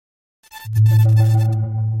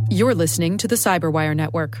You're listening to the Cyberwire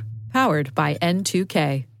Network, powered by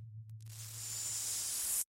N2K.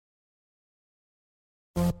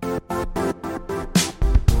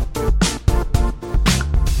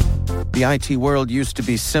 The IT world used to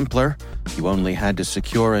be simpler. You only had to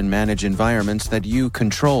secure and manage environments that you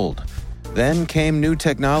controlled. Then came new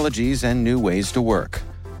technologies and new ways to work.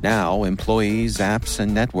 Now, employees, apps,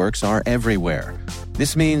 and networks are everywhere.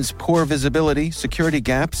 This means poor visibility, security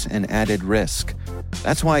gaps, and added risk.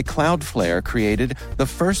 That's why Cloudflare created the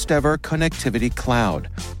first-ever connectivity cloud.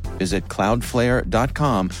 Visit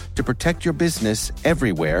cloudflare.com to protect your business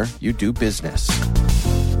everywhere you do business.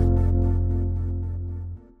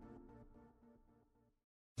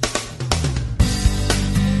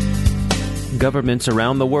 Governments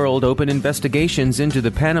around the world open investigations into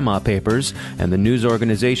the Panama Papers, and the news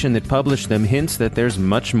organization that published them hints that there's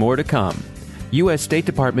much more to come. U.S. State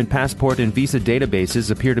Department passport and visa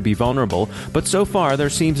databases appear to be vulnerable, but so far there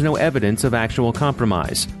seems no evidence of actual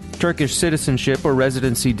compromise. Turkish citizenship or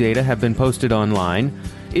residency data have been posted online.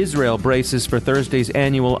 Israel braces for Thursday's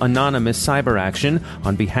annual anonymous cyber action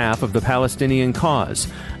on behalf of the Palestinian cause.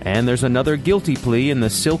 And there's another guilty plea in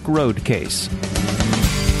the Silk Road case.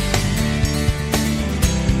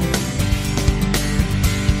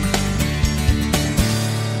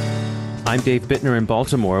 I'm Dave Bittner in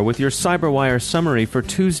Baltimore with your CyberWire summary for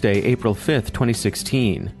Tuesday, April 5th,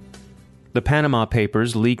 2016. The Panama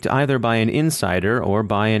Papers, leaked either by an insider or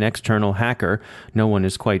by an external hacker. No one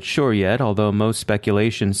is quite sure yet, although most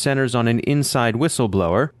speculation centers on an inside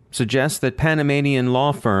whistleblower, suggests that Panamanian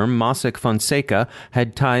law firm Mossack Fonseca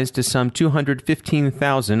had ties to some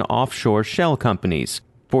 215,000 offshore shell companies.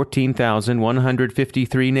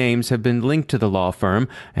 14,153 names have been linked to the law firm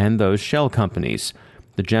and those shell companies.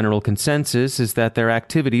 The general consensus is that their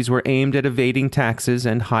activities were aimed at evading taxes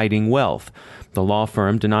and hiding wealth. The law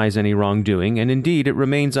firm denies any wrongdoing, and indeed it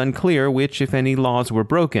remains unclear which, if any, laws were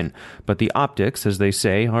broken, but the optics, as they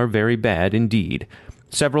say, are very bad indeed.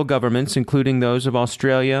 Several governments, including those of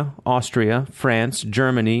Australia, Austria, France,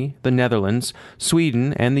 Germany, the Netherlands,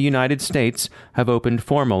 Sweden, and the United States, have opened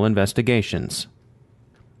formal investigations.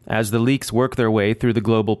 As the leaks work their way through the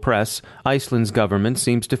global press, Iceland's government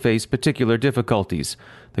seems to face particular difficulties.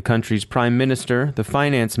 The country's prime minister, the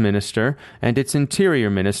finance minister, and its interior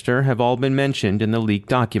minister have all been mentioned in the leaked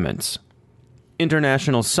documents.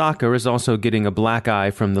 International soccer is also getting a black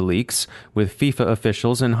eye from the leaks, with FIFA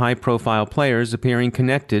officials and high-profile players appearing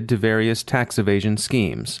connected to various tax evasion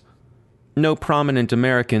schemes. No prominent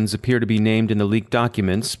Americans appear to be named in the leaked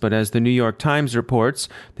documents, but as the New York Times reports,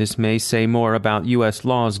 this may say more about U.S.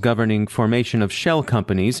 laws governing formation of shell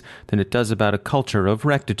companies than it does about a culture of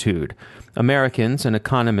rectitude. Americans, an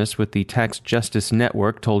economist with the Tax Justice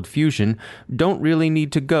Network told Fusion, don't really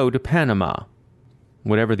need to go to Panama.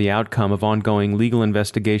 Whatever the outcome of ongoing legal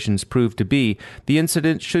investigations prove to be, the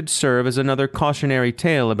incident should serve as another cautionary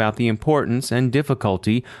tale about the importance and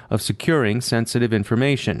difficulty of securing sensitive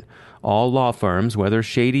information. All law firms, whether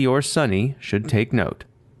shady or sunny, should take note.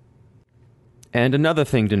 And another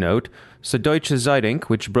thing to note, Süddeutsche Zeitung,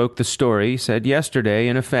 which broke the story, said yesterday,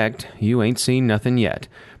 in effect, you ain't seen nothing yet.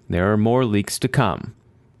 There are more leaks to come.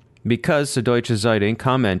 Because Süddeutsche Zeitung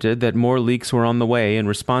commented that more leaks were on the way in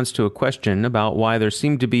response to a question about why there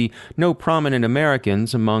seemed to be no prominent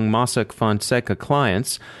Americans among Mossack Fonseca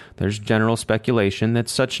clients, there's general speculation that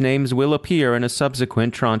such names will appear in a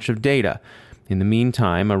subsequent tranche of data. In the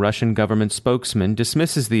meantime, a Russian government spokesman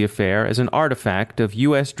dismisses the affair as an artifact of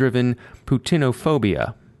U.S.-driven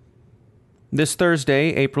Putinophobia. This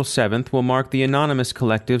Thursday, April 7th, will mark the Anonymous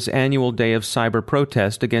Collective's annual day of cyber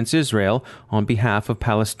protest against Israel on behalf of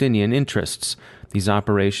Palestinian interests. These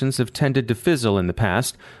operations have tended to fizzle in the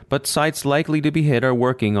past, but sites likely to be hit are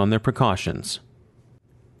working on their precautions.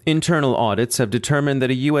 Internal audits have determined that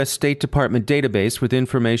a U.S. State Department database with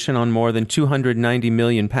information on more than 290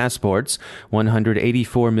 million passports,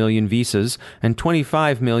 184 million visas, and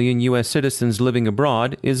 25 million U.S. citizens living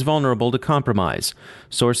abroad is vulnerable to compromise.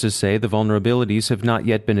 Sources say the vulnerabilities have not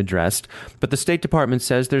yet been addressed, but the State Department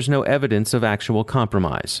says there's no evidence of actual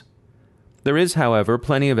compromise. There is, however,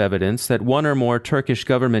 plenty of evidence that one or more Turkish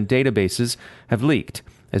government databases have leaked,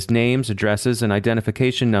 as names, addresses, and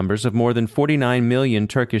identification numbers of more than 49 million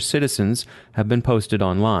Turkish citizens have been posted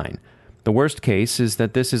online. The worst case is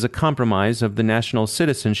that this is a compromise of the National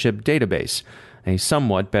Citizenship Database. A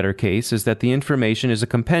somewhat better case is that the information is a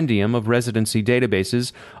compendium of residency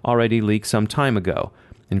databases already leaked some time ago.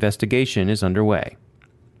 Investigation is underway.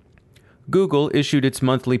 Google issued its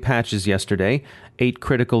monthly patches yesterday. 8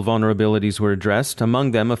 critical vulnerabilities were addressed,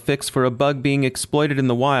 among them a fix for a bug being exploited in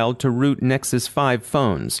the wild to root Nexus 5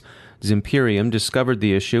 phones. Zimperium discovered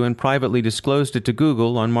the issue and privately disclosed it to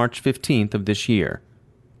Google on March 15th of this year.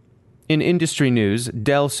 In industry news,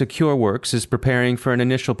 Dell SecureWorks is preparing for an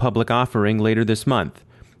initial public offering later this month.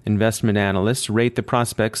 Investment analysts rate the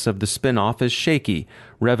prospects of the spin-off as shaky.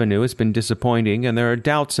 Revenue has been disappointing, and there are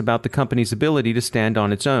doubts about the company's ability to stand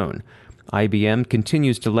on its own. IBM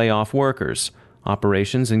continues to lay off workers.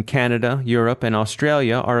 Operations in Canada, Europe, and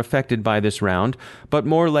Australia are affected by this round, but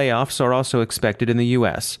more layoffs are also expected in the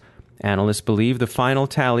U.S. Analysts believe the final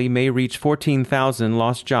tally may reach 14,000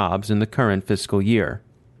 lost jobs in the current fiscal year.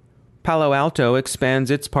 Palo Alto expands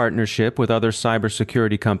its partnership with other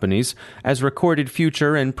cybersecurity companies as Recorded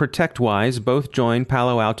Future and ProtectWise both join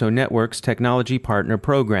Palo Alto Network's Technology Partner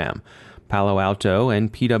Program. Palo Alto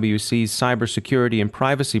and PwC's cybersecurity and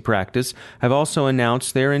privacy practice have also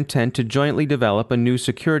announced their intent to jointly develop a new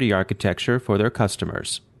security architecture for their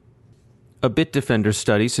customers. A Bitdefender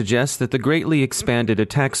study suggests that the greatly expanded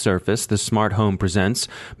attack surface the smart home presents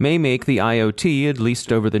may make the IoT, at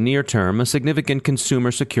least over the near term, a significant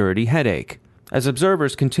consumer security headache. As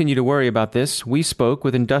observers continue to worry about this, we spoke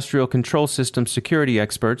with industrial control system security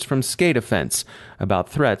experts from SCADAfence about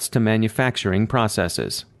threats to manufacturing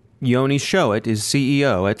processes. Yoni Shoet is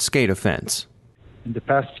CEO at SCADAfence. In the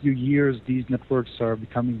past few years, these networks are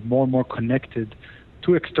becoming more and more connected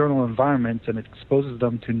to external environments, and it exposes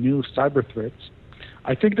them to new cyber threats.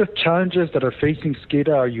 I think the challenges that are facing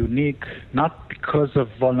SCADA are unique, not because of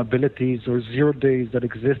vulnerabilities or 0 days that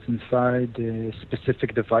exist inside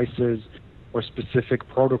specific devices or specific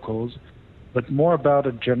protocols, but more about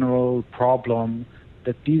a general problem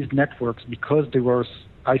that these networks, because they were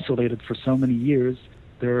isolated for so many years,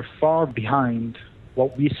 they're far behind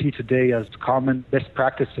what we see today as common best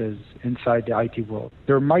practices inside the IT world.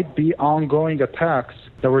 There might be ongoing attacks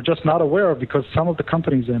that we're just not aware of because some of the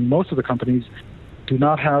companies and most of the companies do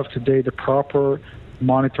not have today the proper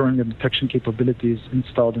monitoring and detection capabilities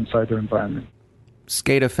installed inside their environment.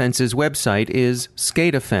 SCADAfence's website is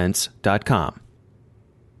scadafence.com.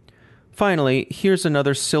 Finally, here's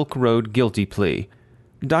another Silk Road guilty plea.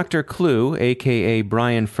 Dr. Clue, a.k.a.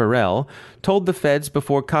 Brian Farrell, told the feds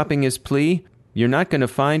before copping his plea, "You're not going to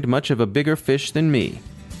find much of a bigger fish than me."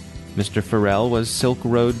 Mr. Farrell was Silk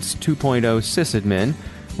Road's 2.0 sysadmin,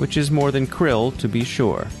 which is more than krill, to be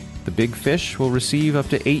sure. The big fish will receive up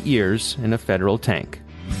to 8 years in a federal tank.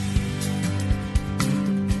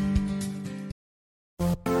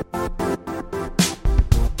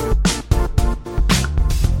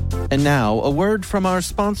 And now, a word from our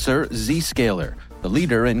sponsor, Zscaler, the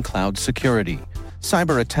leader in cloud security.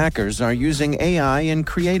 Cyber attackers are using AI in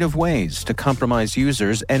creative ways to compromise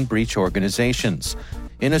users and breach organizations.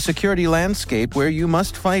 In a security landscape where you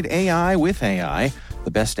must fight AI with AI,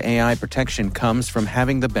 the best AI protection comes from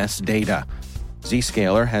having the best data.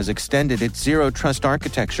 Zscaler has extended its Zero Trust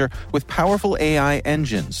architecture with powerful AI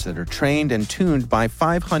engines that are trained and tuned by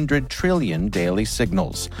 500 trillion daily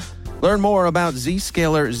signals. Learn more about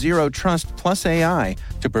Zscaler Zero Trust Plus AI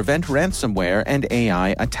to prevent ransomware and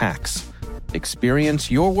AI attacks. Experience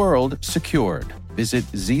your world secured. Visit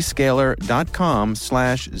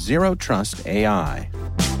zscaler.com/zerotrustai.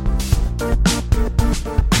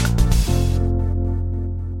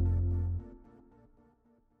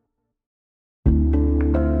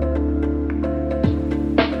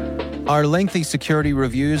 Are lengthy security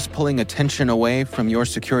reviews pulling attention away from your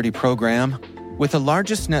security program? With the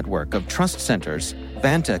largest network of trust centers,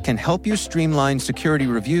 Vanta can help you streamline security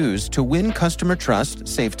reviews to win customer trust,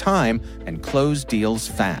 save time, and close deals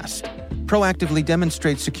fast. Proactively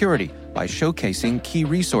demonstrate security by showcasing key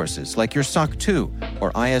resources like your SOC 2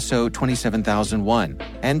 or ISO 27001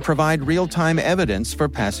 and provide real-time evidence for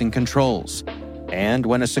passing controls. And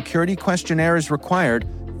when a security questionnaire is required,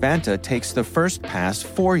 Vanta takes the first pass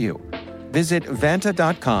for you. Visit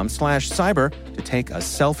vanta.com/cyber to take a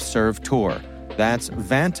self-serve tour. That's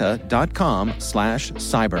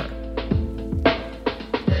vanta.com/cyber.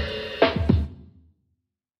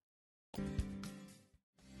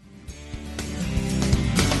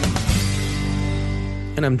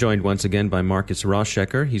 And I'm joined once again by Marcus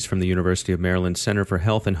Rauschecker. He's from the University of Maryland Center for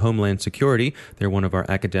Health and Homeland Security. They're one of our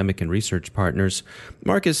academic and research partners.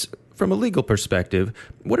 Marcus, from a legal perspective,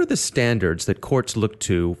 what are the standards that courts look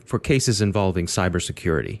to for cases involving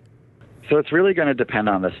cybersecurity? So it's really going to depend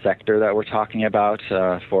on the sector that we're talking about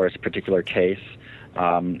for a particular case.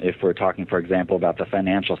 If we're talking, for example, about the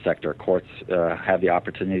financial sector, courts have the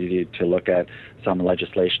opportunity to look at some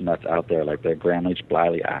legislation that's out there, like the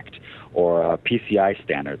Gramm-Leach-Bliley Act, or PCI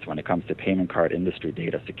standards when it comes to payment card industry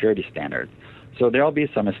data security standards. So there'll be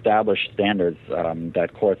some established standards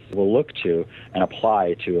that courts will look to and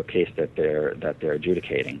apply to a case that they're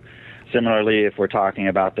adjudicating. Similarly, if we're talking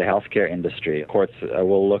about the healthcare industry, courts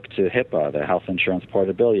will look to HIPAA, the Health Insurance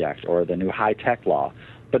Portability Act, or the new high-tech law.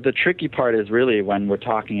 But the tricky part is really when we're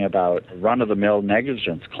talking about run-of-the-mill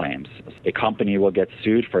negligence claims. A company will get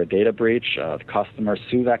sued for a data breach. The customer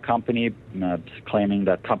sue that company, claiming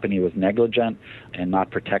that company was negligent in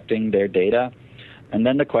not protecting their data. And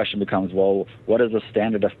then the question becomes, well, what is the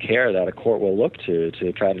standard of care that a court will look to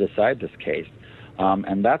try to decide this case?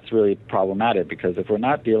 And that's really problematic, because if we're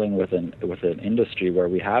not dealing with an industry where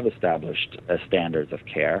we have established standards of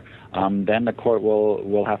care, then the court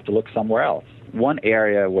will have to look somewhere else. One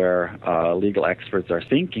area where legal experts are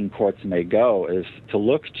thinking courts may go is to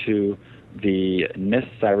look to the NIST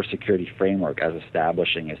cybersecurity framework as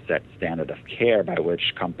establishing a set standard of care by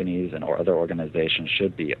which companies and or other organizations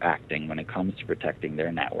should be acting when it comes to protecting their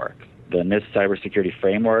networks. The NIST cybersecurity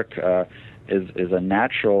framework is a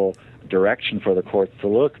natural direction for the courts to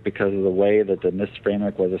look because of the way that the NIST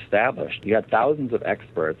framework was established. You had thousands of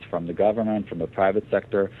experts from the government, from the private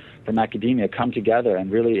sector, from academia come together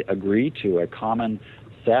and really agree to a common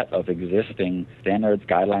set of existing standards,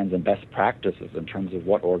 guidelines, and best practices in terms of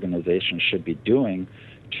what organizations should be doing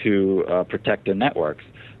to protect their networks.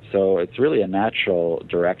 So it's really a natural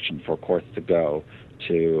direction for courts to go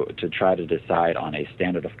to try to decide on a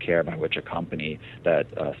standard of care by which a company that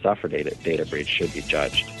suffered a data breach should be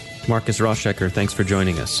judged. Marcus Rauschecker, thanks for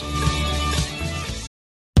joining us.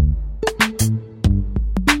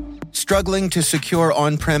 Struggling to secure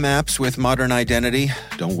on-prem apps with modern identity?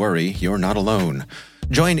 Don't worry, you're not alone.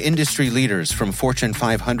 Join industry leaders from Fortune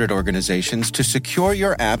 500 organizations to secure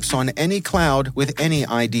your apps on any cloud with any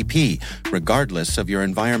IDP, regardless of your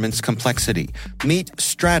environment's complexity. Meet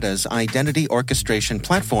Strata's identity orchestration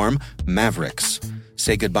platform, Mavericks.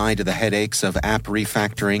 Say goodbye to the headaches of app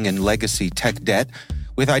refactoring and legacy tech debt.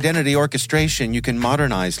 With identity orchestration, you can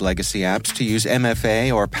modernize legacy apps to use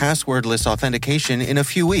MFA or passwordless authentication in a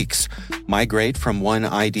few weeks, migrate from one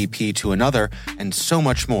IDP to another, and so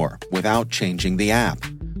much more without changing the app.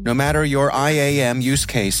 No matter your IAM use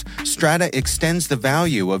case, Strata extends the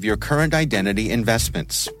value of your current identity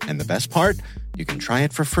investments. And the best part? You can try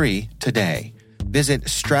it for free today. Visit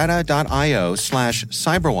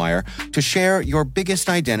strata.io/cyberwire to share your biggest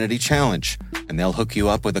identity challenge, and they'll hook you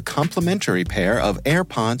up with a complimentary pair of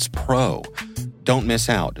AirPods Pro. Don't miss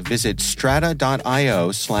out. Visit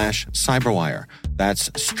strata.io/cyberwire.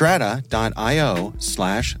 That's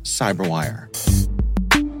strata.io/cyberwire.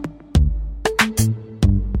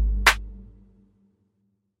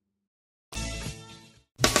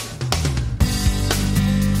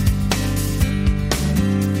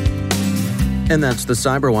 And that's the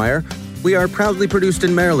Cyberwire. We are proudly produced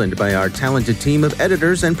in Maryland by our talented team of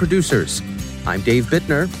editors and producers. I'm Dave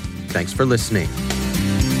Bittner. Thanks for listening.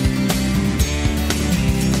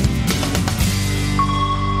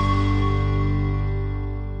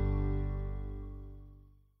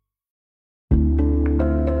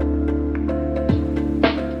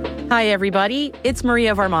 Hi, everybody. It's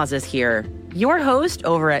Maria Varmazes here, your host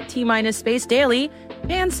over at T-Minus Space Daily,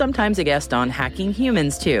 and sometimes a guest on Hacking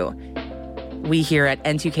Humans, too. We here at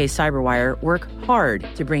N2K Cyberwire work hard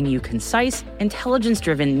to bring you concise,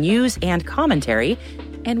 intelligence-driven news and commentary,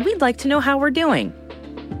 and we'd like to know how we're doing.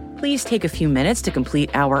 Please take a few minutes to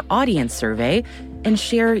complete our audience survey and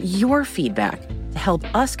share your feedback to help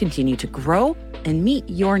us continue to grow and meet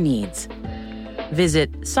your needs.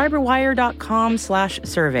 Visit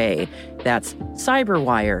cyberwire.com/survey. That's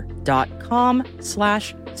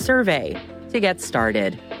cyberwire.com/survey to get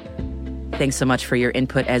started. Thanks so much for your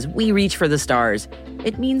input as we reach for the stars.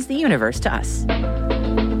 It means the universe to us.